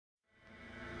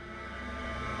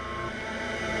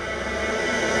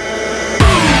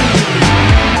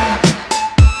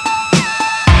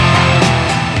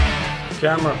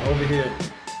Camera over here.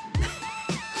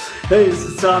 Hey, this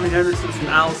is Tommy Henriksen from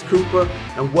Alice Cooper,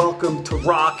 and welcome to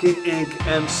Rockin' Inc.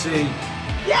 MC.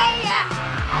 Yeah!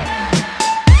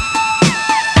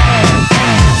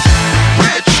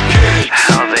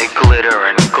 How they glitter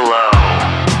and glow.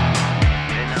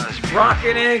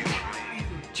 Rockin' Inc.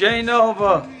 J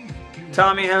Nova.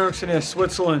 Tommy Henriksen here,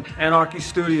 Switzerland, Anarchy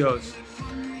Studios.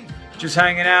 Just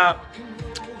hanging out.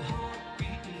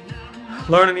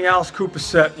 Learning the Alice Cooper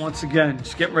set once again.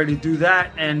 Just getting ready to do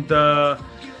that. And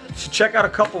you should check out a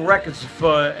couple records if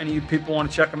any of you people want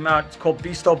to check them out. It's called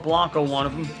Bisto Blanco, one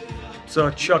of them. It's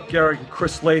Chuck Garrick and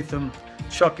Chris Latham.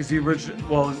 Chuck is the original,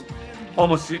 well,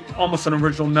 almost an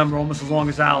original member, almost as long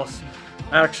as Alice.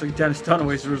 Actually, Dennis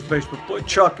Dunaway's his bass, but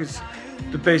Chuck is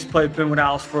the bass player, been with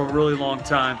Alice for a really long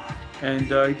time. And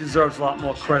he deserves a lot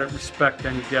more credit, respect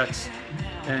than he gets.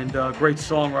 And great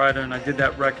songwriter, and I did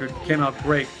that record. Came out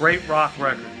great rock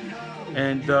record.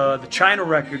 And the China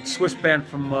record, Swiss band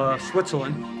from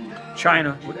Switzerland,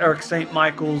 China, with Eric St.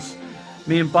 Michael's,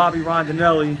 me and Bobby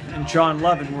Rondinelli and John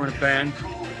Levin were in a band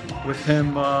with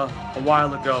him a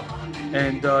while ago.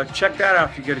 And check that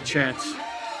out if you get a chance.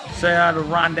 Say hi to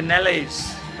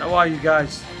Rondinelli's. How are you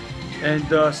guys? And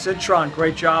Cintron,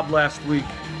 great job last week.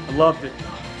 I loved it.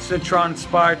 Cintron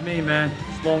inspired me, man,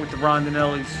 along with the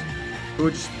Rondinellis, who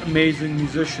are just amazing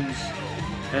musicians.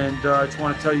 And I just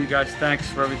want to tell you guys thanks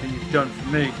for everything you've done for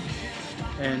me.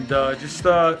 And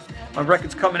my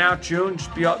record's coming out June.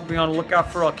 Just be on the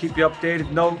lookout for it. I'll keep you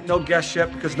updated. No guests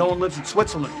yet because no one lives in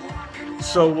Switzerland.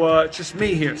 So it's just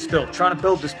me here still, trying to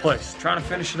build this place, trying to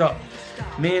finish it up.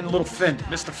 Me and little Finn,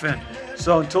 Mr. Finn.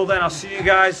 So until then, I'll see you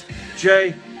guys.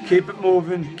 Jay, keep it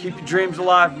moving. Keep your dreams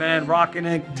alive, man. Rockin'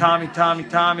 Inc.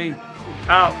 Tommy.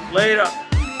 Out. Later.